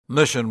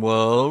Mission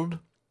World.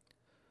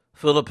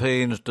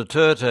 Philippines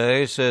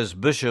Duterte says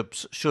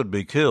bishops should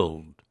be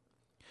killed.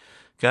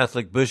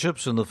 Catholic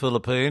bishops in the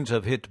Philippines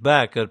have hit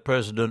back at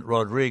President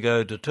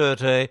Rodrigo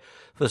Duterte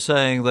for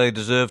saying they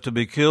deserve to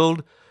be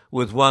killed,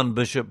 with one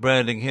bishop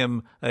branding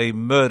him a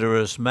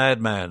murderous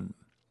madman.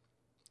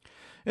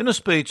 In a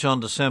speech on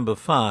December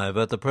 5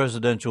 at the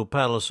presidential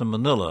palace in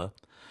Manila,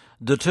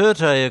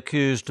 Duterte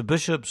accused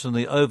bishops in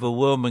the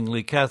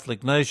overwhelmingly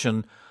Catholic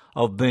nation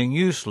of being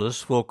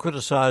useless for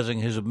criticising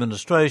his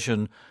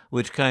administration,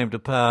 which came to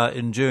power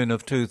in June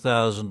of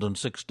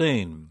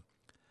 2016.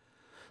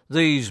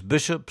 These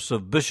bishops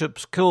of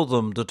bishops, kill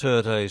them,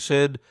 Duterte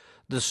said.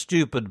 This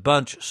stupid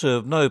bunch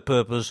serve no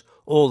purpose,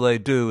 all they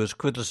do is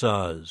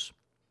criticise.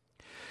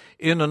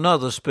 In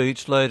another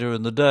speech later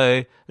in the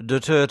day,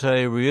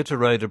 Duterte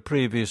reiterated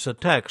previous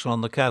attacks on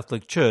the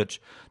Catholic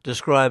Church,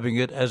 describing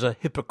it as a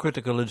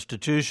hypocritical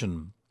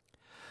institution.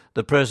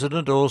 The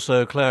president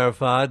also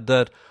clarified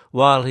that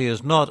while he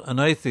is not an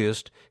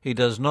atheist, he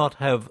does not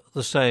have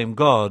the same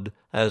God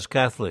as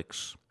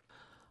Catholics.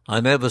 "I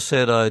never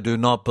said I do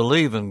not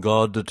believe in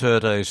God,"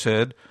 Duterte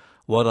said.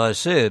 "What I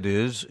said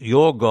is,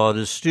 your God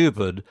is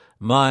stupid,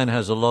 mine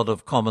has a lot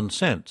of common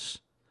sense.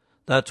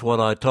 That's what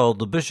I told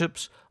the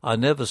bishops. I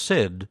never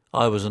said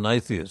I was an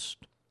atheist."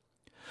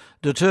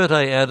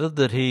 Duterte added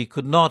that he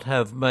could not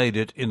have made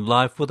it in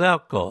life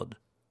without God.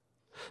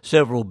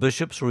 Several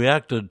bishops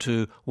reacted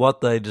to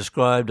what they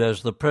described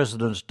as the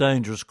president's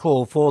dangerous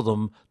call for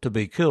them to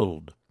be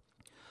killed.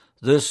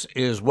 "This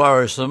is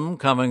worrisome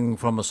coming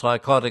from a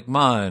psychotic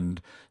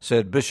mind,"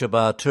 said Bishop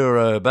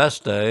Arturo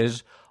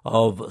Bastes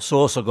of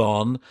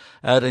Sorsogon,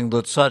 adding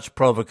that such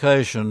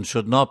provocation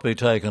should not be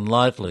taken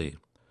lightly.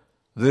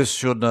 "This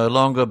should no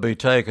longer be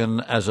taken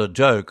as a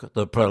joke,"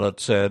 the prelate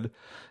said,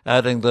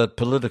 adding that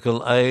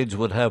political aides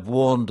would have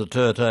warned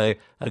Duterte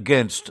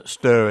against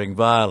stirring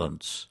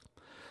violence.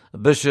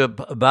 Bishop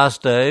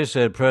Bastes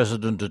said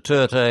President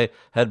Duterte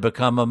had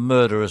become a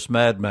murderous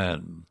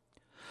madman.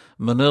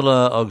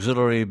 Manila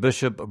Auxiliary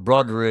Bishop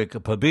Broderick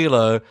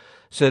Pabilo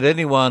said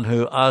anyone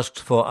who asked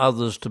for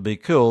others to be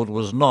killed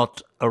was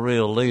not a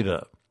real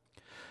leader.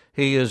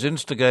 "He is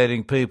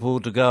instigating people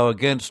to go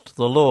against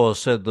the law,"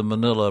 said the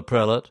Manila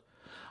prelate.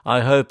 "I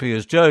hope he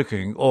is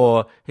joking,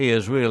 or he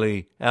is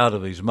really out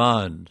of his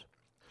mind."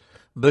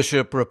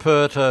 Bishop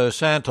Ruperto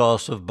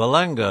Santos of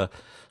Balanga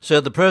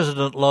said the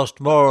president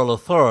lost moral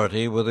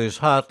authority with his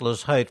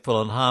heartless,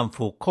 hateful and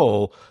harmful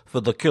call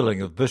for the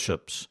killing of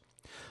bishops.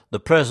 The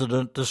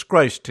president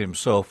disgraced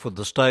himself with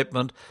the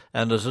statement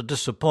and is a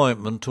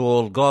disappointment to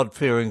all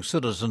God-fearing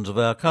citizens of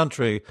our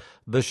country,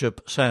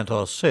 Bishop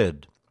Santos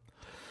said.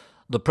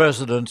 The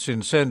president's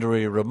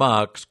incendiary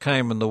remarks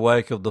came in the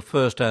wake of the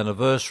first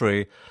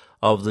anniversary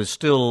of the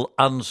still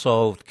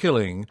unsolved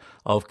killing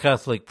of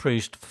Catholic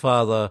priest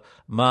Father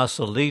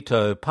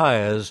Marcelito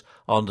Paez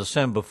on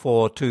December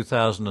 4,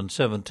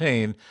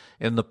 2017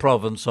 in the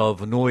province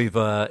of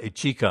Nueva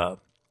Ecija.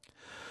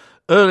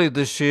 Early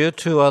this year,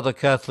 two other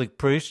Catholic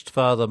priests,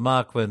 Father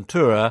Mark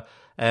Ventura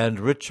and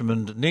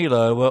Richmond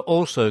Nilo, were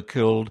also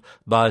killed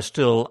by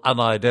still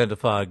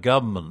unidentified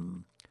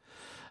gunmen.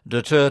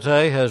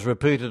 Duterte has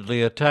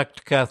repeatedly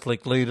attacked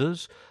Catholic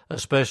leaders,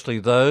 especially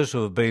those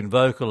who have been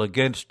vocal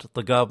against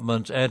the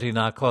government's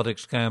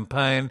anti-narcotics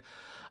campaign,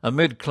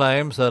 amid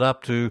claims that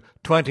up to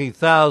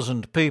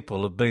 20,000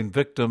 people have been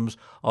victims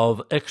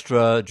of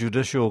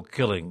extrajudicial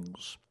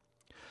killings.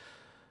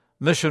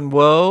 Mission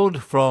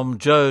World from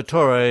Joe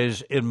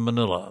Torres in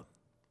Manila.